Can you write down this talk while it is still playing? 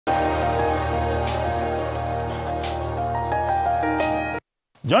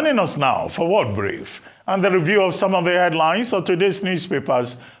Joining us now for World Brief and the review of some of the headlines of today's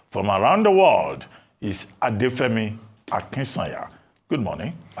newspapers from around the world is Adefemi Akinsanya. Good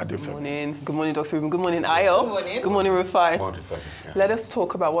morning, Adefemi. Good morning. Good morning, Dr. Rubin. Good morning, Ayo. Good morning. Good morning, Rufai. Good morning. Yeah. Let us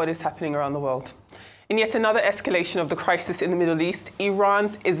talk about what is happening around the world. In yet another escalation of the crisis in the Middle East,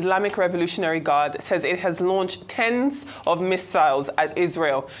 Iran's Islamic Revolutionary Guard says it has launched tens of missiles at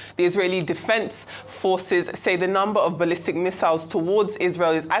Israel. The Israeli Defense Forces say the number of ballistic missiles towards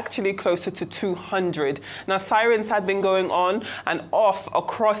Israel is actually closer to 200. Now, sirens had been going on and off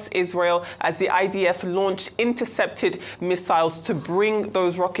across Israel as the IDF launched intercepted missiles to bring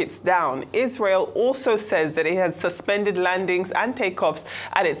those rockets down. Israel also says that it has suspended landings and takeoffs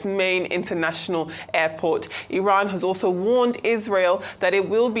at its main international airport. Iran has also warned Israel that it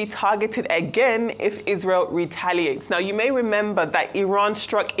will be targeted again if Israel retaliates. Now, you may remember that Iran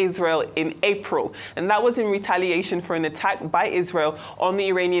struck Israel in April, and that was in retaliation for an attack by Israel on the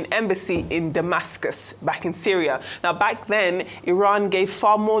Iranian embassy in Damascus, back in Syria. Now, back then, Iran gave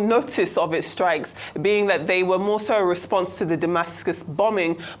far more notice of its strikes, being that they were more so a response to the Damascus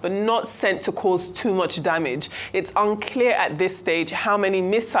bombing, but not sent to cause too much damage. It's unclear at this stage how many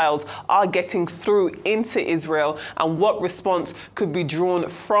missiles are getting through into Israel and what response could be drawn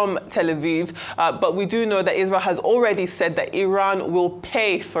from Tel Aviv. But we do know that Israel has already said that Iran will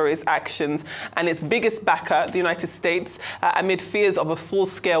pay for its actions, and its biggest backer, the United States, amid fears of a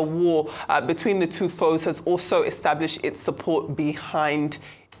full-scale war between the two foes, has also established its support behind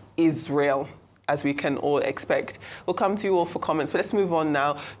Israel, as we can all expect. We'll come to you all for comments, but let's move on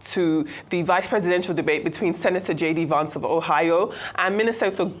now to the vice presidential debate between Senator J.D. Vance of Ohio and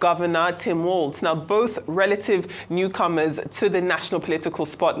Minnesota Governor Tim Walz. Now, both relative newcomers to the national political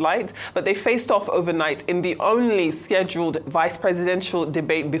spotlight, but they faced off overnight in the only scheduled vice presidential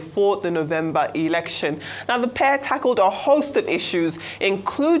debate before the November election. Now, the pair tackled a host of issues,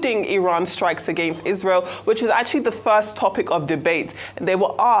 including Iran strikes against Israel, which was actually the first topic of debate. They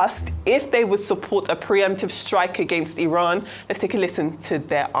were asked if they would support a preemptive strike against Iran. Let's take a listen to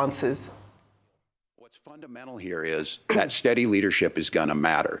their answers. What's fundamental here is that steady leadership is going to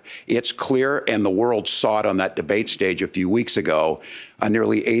matter. It's clear, and the world saw it on that debate stage a few weeks ago. A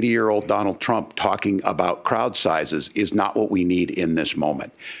nearly 80-year-old Donald Trump talking about crowd sizes is not what we need in this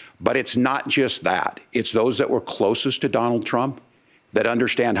moment. But it's not just that. It's those that were closest to Donald Trump that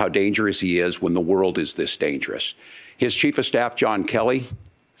understand how dangerous he is when the world is this dangerous. His chief of staff, John Kelly,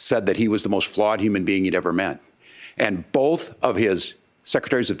 said that he was the most flawed human being he'd ever met. And both of his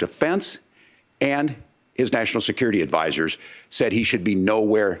secretaries of defense and his national security advisors said he should be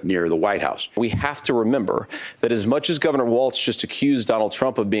nowhere near the White House. We have to remember that as much as Governor Walz just accused Donald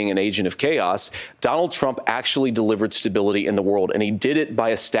Trump of being an agent of chaos, Donald Trump actually delivered stability in the world, and he did it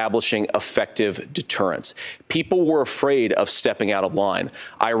by establishing effective deterrence. People were afraid of stepping out of line.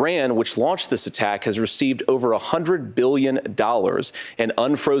 Iran, which launched this attack, has received over $100 billion in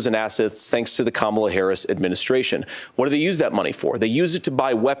unfrozen assets thanks to the Kamala Harris administration. What do they use that money for? They use it to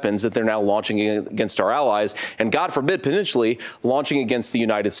buy weapons that they're now launching against our allies, and God forbid, potentially launching against the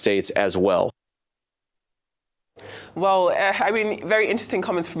United States as well. Well, I mean, very interesting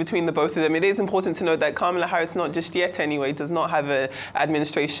comments between the both of them. It is important to note that Kamala Harris, not just yet anyway, does not have an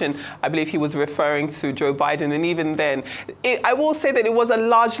administration. I believe he was referring to Joe Biden. And even then, I will say that it was a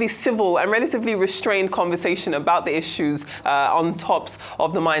largely civil and relatively restrained conversation about the issues on tops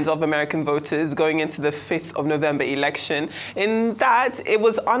of the minds of American voters going into the 5th of November election. In that, it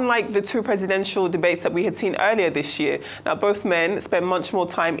was unlike the two presidential debates that we had seen earlier this year. Now, both men spent much more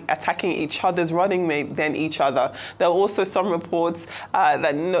time attacking each other's running mate than each other. There were also some reports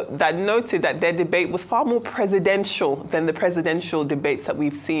that noted that their debate was far more presidential than the presidential debates that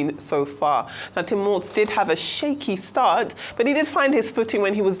we've seen so far. Now, Tim Walz did have a shaky start, but he did find his footing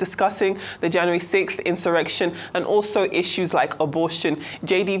when he was discussing the January 6th insurrection and also issues like abortion.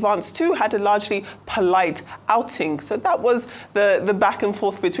 J.D. Vance, too, had a largely polite outing. So that was the back and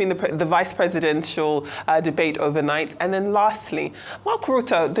forth between the vice presidential debate overnight. And then lastly, Mark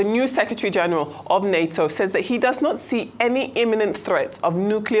Rutte, the new Secretary General of NATO, says that he does not see any imminent threat of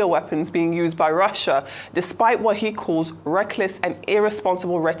nuclear weapons being used by Russia, despite what he calls reckless and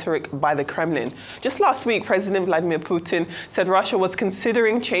irresponsible rhetoric by the Kremlin. Just last week, President Vladimir Putin said Russia was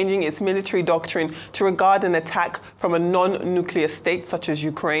considering changing its military doctrine to regard an attack from a non-nuclear state, such as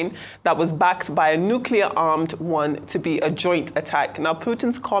Ukraine, that was backed by a nuclear-armed one to be a joint attack. Now,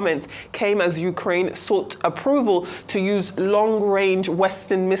 Putin's comments came as Ukraine sought approval to use long-range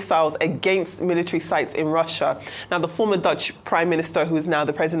Western missiles against military sites in Russia. Now, the former Dutch Prime Minister, who is now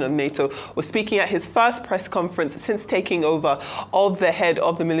the president of NATO, was speaking at his first press conference since taking over of the head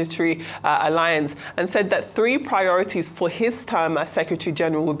of the military alliance, and said that 3 priorities for his term as Secretary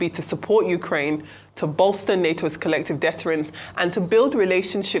General would be to support Ukraine, to bolster NATO's collective deterrence, and to build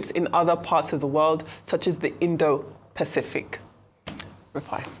relationships in other parts of the world, such as the Indo-Pacific.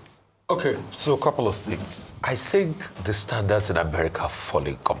 Reply. Okay, so a couple of things. I think the standards in America are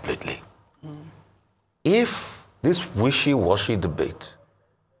falling completely. If this wishy-washy debate,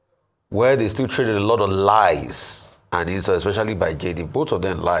 where they still traded a lot of lies, and especially by J.D., both of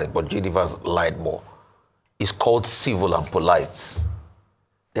them lied, but J.D. Vance lied more, is called civil and polite,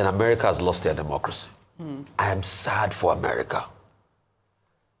 then America has lost their democracy. I am sad for America.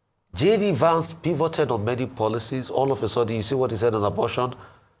 J.D. Vance pivoted on many policies. All of a sudden, you see what he said on abortion?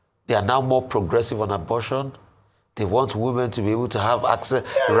 They are now more progressive on abortion. They want women to be able to have access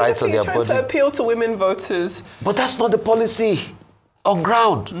rights on their body. To appeal to women voters. But that's not the policy on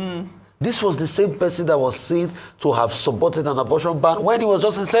ground. This was the same person that was seen to have supported an abortion ban when he was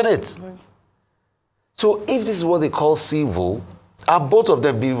just in Senate. So if this is what they call civil, and both of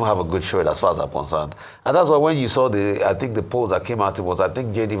them didn't even have a good showing as far as I'm concerned. And that's why when you saw I think the polls that came out, it was, I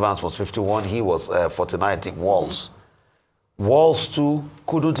think J.D. Vance was 51, he was 49, I think Walz. Walz too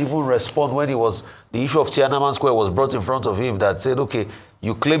couldn't even respond when the issue of Tiananmen Square was brought in front of him that said, okay,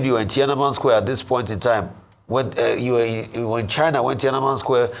 you claimed you were in Tiananmen Square at this point in time. When you were in China when Tiananmen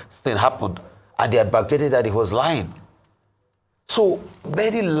Square thing happened, and they had backdated that he was lying. So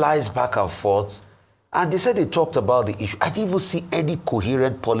many lies back and forth. And they said they talked about the issue. I didn't even see any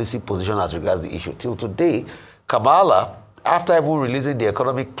coherent policy position as regards the issue. Till today, Kamala, after even releasing the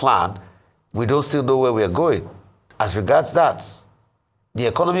economic plan, we don't still know where we're going. As regards that, the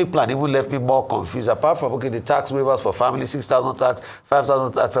economic plan even left me more confused. Apart from, okay, the tax waivers for families, 6,000 tax,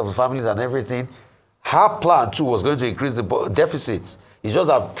 5,000 tax for families and everything, her plan too was going to increase the deficit. It's just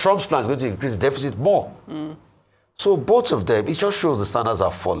that Trump's plan is going to increase the deficit more. So both of them, it just shows the standards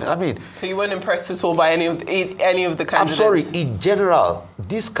are falling. I mean... So you weren't impressed at all by any of the candidates? I'm sorry, in general,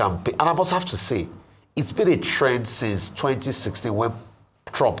 this campaign, and I must have to say, it's been a trend since 2016 when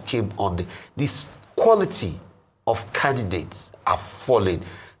Trump came on. This quality of candidates are falling.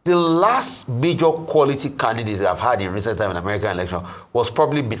 The last major quality candidate I've had in recent time in American election was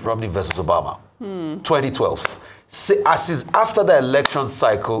probably Mitt Romney versus Obama, 2012. After the election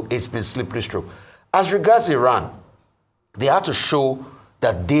cycle, it's been slippery slope. As regards Iran, they had to show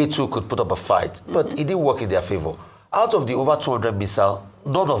that they too could put up a fight, but it didn't work in their favor. Out of the over 200 missiles,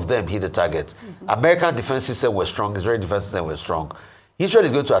 none of them hit the target. American defense system was strong, Israeli defense system was strong. Israel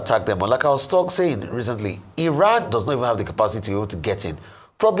is going to attack them, but like I was saying recently, Iran does not even have the capacity to be able to get in.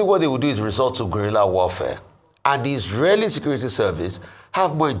 Probably what they will do is resort to guerrilla warfare. And the Israeli security service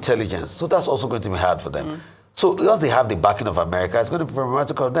have more intelligence, so that's also going to be hard for them. So because they have the backing of America, it's going to be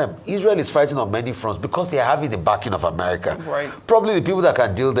problematic for them. Israel is fighting on many fronts because they are having the backing of America. Right. Probably the people that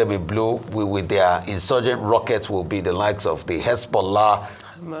can deal them a blow with their insurgent rockets will be the likes of the Hezbollah,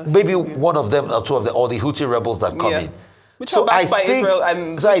 maybe one of them or two of them, or the Houthi rebels that come in. Which are backed by Israel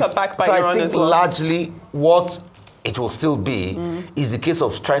and which are backed by Iran as well. Largely what it will still be is the case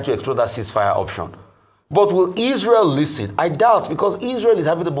of trying to explore that ceasefire option. But will Israel listen? I doubt, because Israel is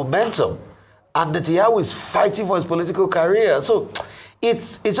having the momentum. And Netanyahu is fighting for his political career. So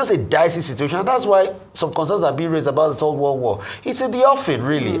it's just a dicey situation. And that's why some concerns are being raised about the Third World War. It's in the offing,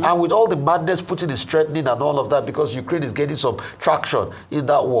 really. And with all the madness Putin is threatening and all of that, because Ukraine is getting some traction in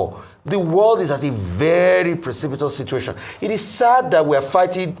that war, the world is at a very precipitous situation. It is sad that we're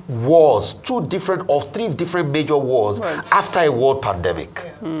fighting wars, 3 different major wars, after a world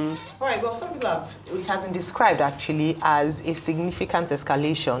pandemic. All right, well, some people it has been described actually as a significant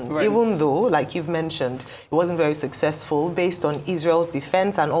escalation, even though, like you've mentioned, it wasn't very successful based on Israel's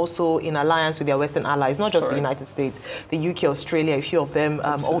defense and also in alliance with their Western allies, not just the United States, the UK, Australia, a few of them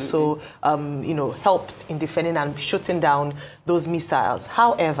also, helped in defending and shooting down those missiles.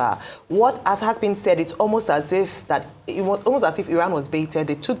 However, what has been said, it's almost as if Iran was baited.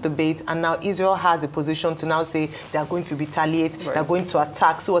 They took the bait, and now Israel has a position to now say they are going to retaliate, they are going to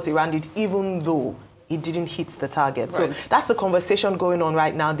attack. So what Iran did, even though it didn't hit the target. So that's the conversation going on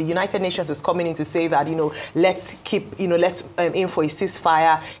right now. The United Nations is coming in to say that, let's aim for a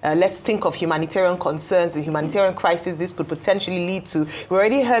ceasefire. Let's think of humanitarian concerns, the humanitarian crisis this could potentially lead to. We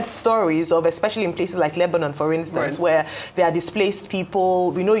already heard stories of, especially in places like Lebanon, for instance, where there are displaced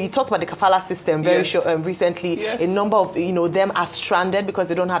people. We know you talked about the kafala system recently. A number of, them are stranded because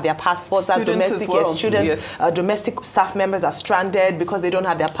they don't have their passports. Students, domestic staff members are stranded because they don't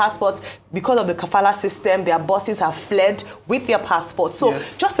have their passports because of the kafala system. Their bosses have fled with their passports. So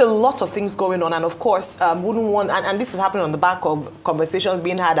just a lot of things going on. And of course, wouldn't want, and this is happening on the back of conversations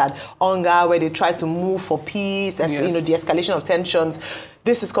being had at UNGA, where they try to move for peace and you know, the escalation of tensions.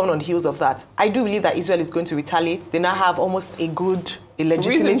 This is coming on the heels of that. I do believe that Israel is going to retaliate. They now have almost a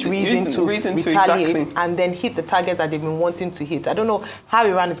legitimate reason to retaliate and then hit the target that they've been wanting to hit. I don't know how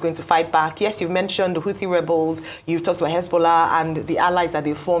Iran is going to fight back. Yes, you've mentioned the Houthi rebels. You've talked about Hezbollah and the allies that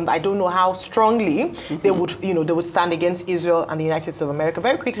they formed. I don't know how strongly they would, you know, they would stand against Israel and the United States of America.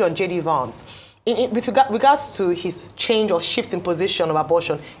 Very quickly on J.D. Vance. With regards to his change or shift in position of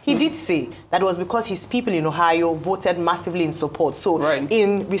abortion, he did say that it was because his people in Ohio voted massively in support. So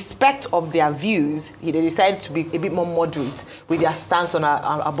in respect of their views, they decided to be a bit more moderate with their stance on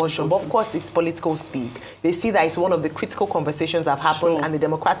abortion. But of course, it's political speak. They see that it's one of the critical conversations that have happened, and the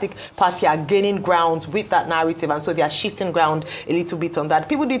Democratic Party are gaining ground with that narrative, and so they are shifting ground a little bit on that.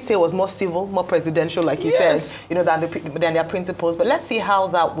 People did say it was more civil, more presidential, like he says, you know, than their principles. But let's see how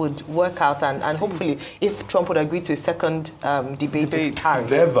that would work out, and hopefully, if Trump would agree to a second debate with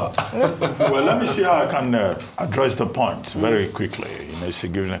Harris. Never. Well, let me see how I can address the points very quickly in a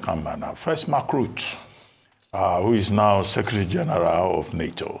significant manner. First, Mark Rutte, who is now Secretary General of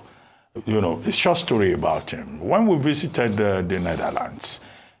NATO. You know, a short story about him. When we visited the Netherlands,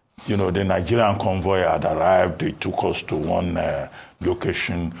 you know, the Nigerian convoy had arrived. They took us to one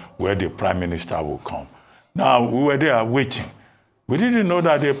location where the Prime Minister will come. Now, we were there waiting. We didn't know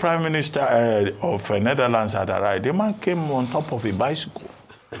that the Prime Minister of Netherlands had arrived. The man came on top of a bicycle.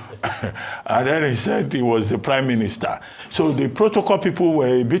 And then he said he was the Prime Minister. So the protocol people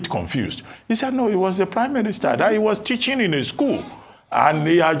were a bit confused. He said, no, he was the Prime Minister, that he was teaching in a school. And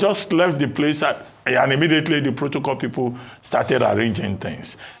he had just left the place, and immediately the protocol people started arranging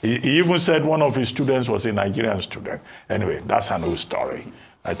things. He even said one of his students was a Nigerian student. Anyway, that's an old story.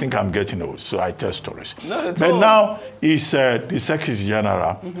 I think I'm getting old, so I tell stories. But now he's the Secretary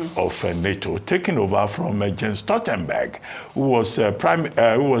General of NATO, taking over from Jens Stoltenberg, who was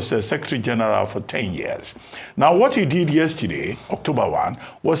Secretary General for 10 years. Now, what he did yesterday, October 1,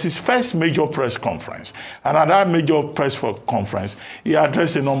 was his first major press conference. And at that major press conference, he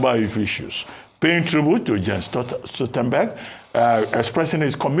addressed a number of issues, paying tribute to Jens Stoltenberg, expressing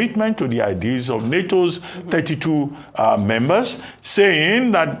his commitment to the ideas of NATO's 32 members,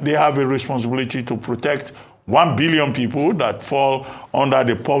 saying that they have a responsibility to protect 1 billion people that fall under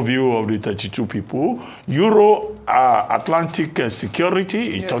the purview of the 32 people. Euro-Atlantic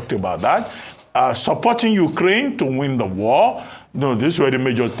security, he talked about that. Supporting Ukraine to win the war. No, these were the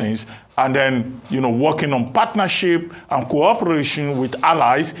major things. And then, you know, working on partnership and cooperation with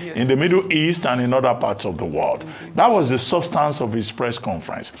allies in the Middle East and in other parts of the world. That was the substance of his press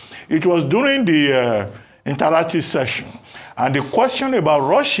conference. It was during the interactive session. And the question about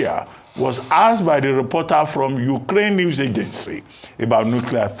Russia was asked by the reporter from Ukraine news agency about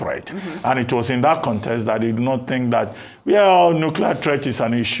nuclear threat. And it was in that context that he did not think that, well, nuclear threat is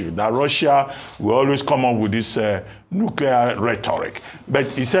an issue, that Russia will always come up with this nuclear rhetoric. But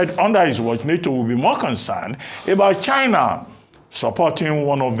he said under his watch, NATO will be more concerned about China supporting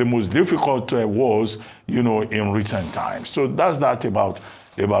one of the most difficult wars, you know, in recent times. So that's that about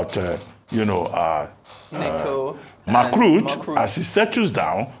NATO. Mark Rutte, as he settles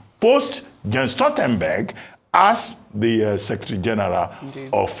down, post Jens Stoltenberg as the Secretary General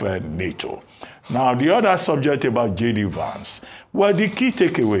of NATO. Now, the other subject about J.D. Vance, well, the key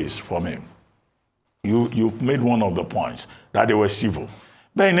takeaways from him, you made one of the points, that they were civil.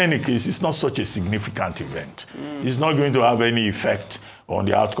 But in any case, it's not such a significant event. It's not going to have any effect on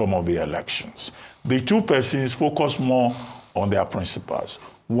the outcome of the elections. The two persons focus more on their principles.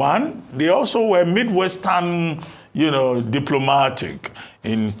 One, they also were Midwestern, you know, diplomatic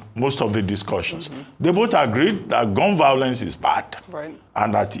in most of the discussions. They both agreed that gun violence is bad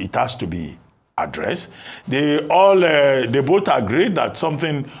and that it has to be addressed. They both agreed that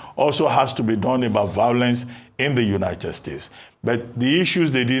something also has to be done about violence in the United States. But the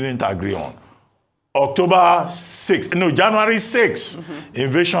issues they didn't agree on. January 6th,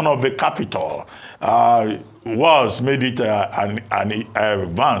 invasion of the Capitol made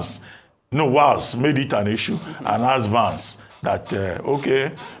it an issue and asked Vance that,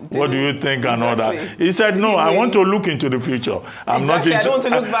 okay, what do you think and all that? He said, no, I want to look into the future. I don't want to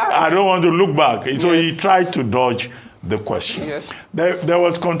look back. I don't want to look back. So he tried to dodge the question. There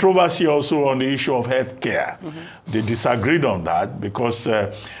was controversy also on the issue of health care. They disagreed on that because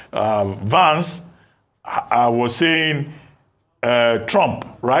Vance was saying Trump,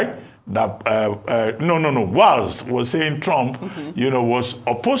 right? That was saying Trump, was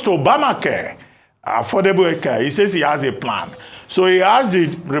opposed to Obamacare, affordable care. He says he has a plan. So he asked the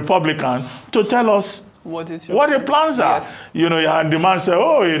Republican to tell us what the plans are. Yes. You know, and the man said,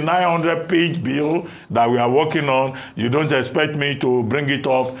 oh, a 900-page bill that we are working on, you don't expect me to bring it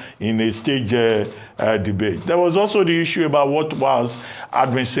up in a stage debate. There was also the issue about what was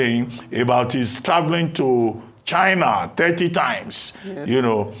had been saying about his traveling to China 30 times. Yes. You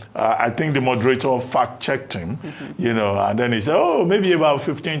know, I think the moderator fact-checked him, you know, and then he said, oh, maybe about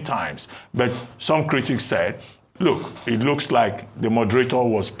 15 times. But some critics said, look, it looks like the moderator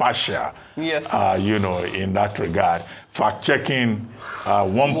was partial, yes. You know, in that regard, fact-checking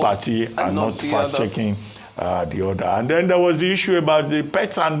one party and not fact-checking the other. And then there was the issue about the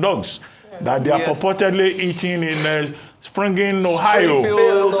pets and dogs that they are purportedly eating in Springfield, Ohio.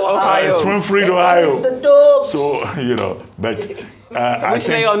 Springfield, Ohio. The dogs. So, you know, but... which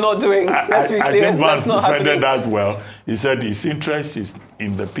they are not doing. Let's be clear. I think Vance defended that well. He said his interest is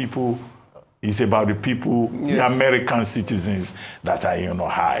in the people. It's about the people, the American citizens that are in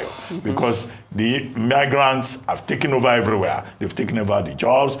Ohio. Because the migrants have taken over everywhere. They've taken over the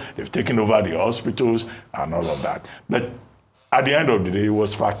jobs, they've taken over the hospitals, and all of that. But at the end of the day, it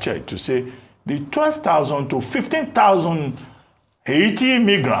was fact-checked to say the 12,000 to 15,000 Haiti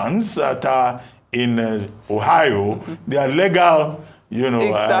migrants that are in Ohio, they are legal, you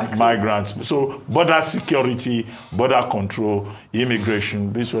know, migrants. So border security, border control,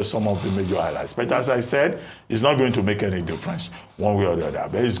 immigration, these were some of the major highlights. But as I said, it's not going to make any difference one way or the other.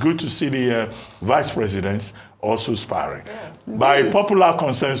 But it's good to see the vice presidents also sparring. By popular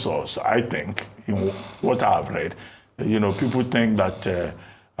consensus, I think, in what I have read, you know, people think that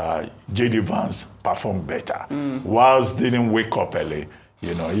J.D. Vance performed better. Wiles didn't wake up early.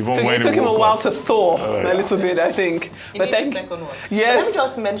 You know, even so when it took him a while to thaw a little bit, I think. But thank you. Yes. Let me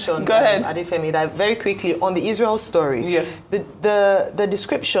just mention, Go ahead. Adefemi, that very quickly on the Israel story. Yes. The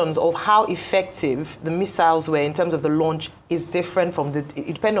descriptions of how effective the missiles were in terms of the launch is different from it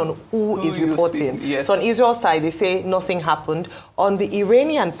depends on who is reporting. Yes. So on Israel's side, they say nothing happened. On the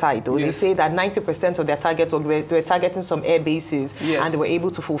Iranian side, though, they say that 90% of their targets they were targeting some air bases, and they were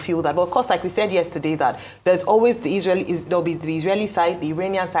able to fulfill that. But of course, like we said yesterday, that there's always there'll be the Israeli side, the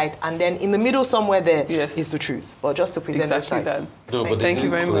Iranian side, and then in the middle somewhere there is the truth. But just to present the sides. No, but thank you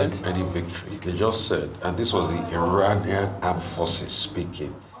very much. Any victory. They just said, and this was the Iranian Armed Forces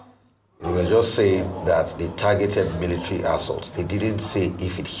speaking. They were just saying that they targeted military assaults. They didn't say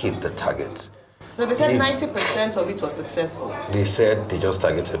if it hit the target. No, they said 90% of it was successful. They said they just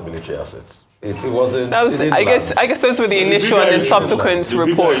targeted military assets. It wasn't. That was, I guess those were the initial and then subsequent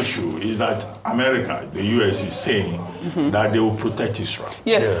reports. The bigger issue is that America, the US, is saying that they will protect Israel.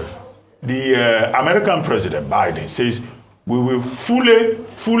 Yes. The American President Biden says we will fully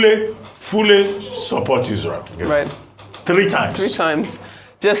support Israel. Right. 3 times. 3 times.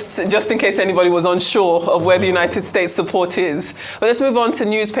 Just in case anybody was unsure of where the United States support is. But let's move on to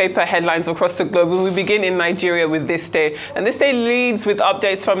newspaper headlines across the globe. We begin in Nigeria with This Day. And This Day leads with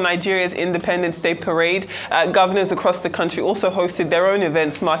updates from Nigeria's Independence Day parade. Governors across the country also hosted their own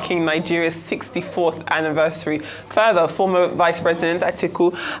events marking Nigeria's 64th anniversary. Further, former Vice President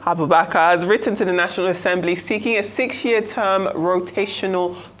Atiku Abubakar has written to the National Assembly seeking a 6-year term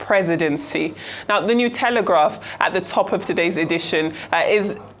rotational presidency. Now, the New Telegraph at the top of today's edition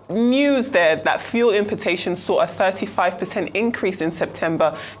is news there that fuel importations saw a 35% increase in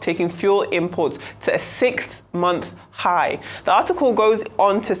September, taking fuel imports to a 6-month high. The article goes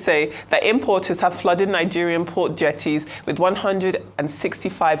on to say that importers have flooded Nigerian port jetties with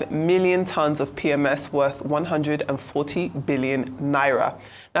 165 million tons of PMS worth 140 billion naira.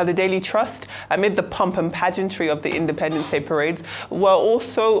 Now, the Daily Trust, amid the pomp and pageantry of the Independence Day parades, were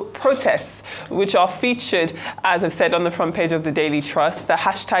also protests, which are featured, as I've said, on the front page of the Daily Trust. The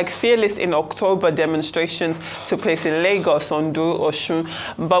hashtag Fearless in October demonstrations took place in Lagos, Ondo, Osun,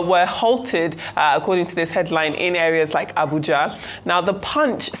 but were halted, according to this headline, in areas like Abuja. Now, the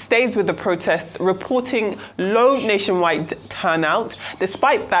Punch stays with the protest, reporting low nationwide turnout.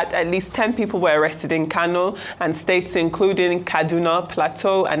 Despite that, at least 10 people were arrested in Kano, and states including Kaduna,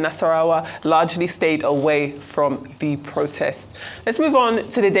 Plateau, and Nasarawa largely stayed away from the protest. Let's move on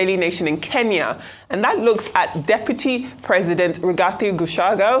to the Daily Nation in Kenya, and that looks at Deputy President Rigathi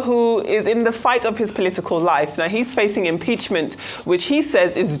Gachagua, who is in the fight of his political life. Now, he's facing impeachment, which he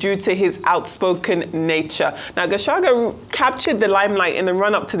says is due to his outspoken nature. Now, Gachagua captured the limelight in the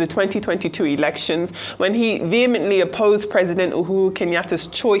run-up to the 2022 elections when he vehemently opposed President Uhuru Kenyatta's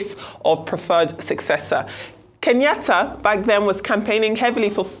choice of preferred successor. Kenyatta back then was campaigning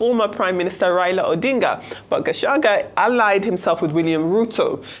heavily for former Prime Minister Raila Odinga, but Gachagua allied himself with William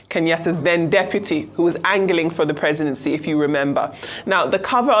Ruto, Kenyatta's then deputy, who was angling for the presidency, if you remember. Now, the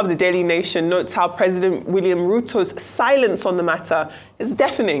cover of the Daily Nation notes how President William Ruto's silence on the matter is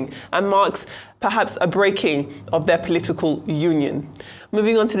deafening and marks perhaps a breaking of their political union.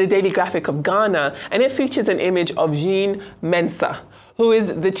 Moving on to the Daily Graphic of Ghana, and it features an image of Jean Mensa, who is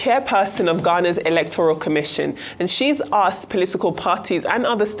the chairperson of Ghana's Electoral Commission. And she's asked political parties and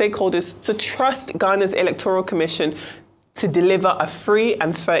other stakeholders to trust Ghana's Electoral Commission to deliver a free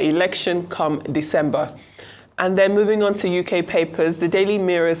and fair election come December. And then moving on to UK papers, the Daily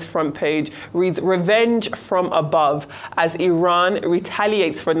Mirror's front page reads, "Revenge from above," as Iran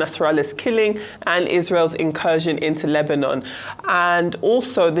retaliates for Nasrallah's killing and Israel's incursion into Lebanon. And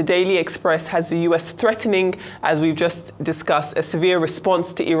also the Daily Express has the US threatening, as we've just discussed, a severe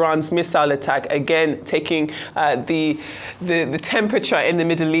response to Iran's missile attack, again taking the temperature in the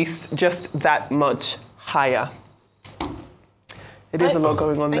Middle East just that much higher. It is a lot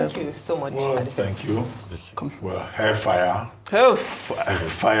going on there. Thank you so much. Well, thank you. Well, hellfire. Oh,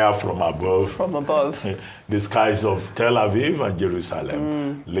 Fire from above. from above. The skies of Tel Aviv and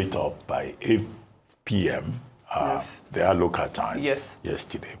Jerusalem lit up by 8 p.m. Yes. Their local time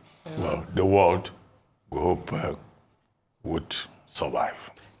yesterday. Well, the world, we hope, would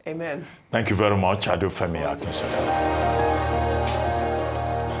survive. Amen. Thank you very much, Adofemi Akinsola.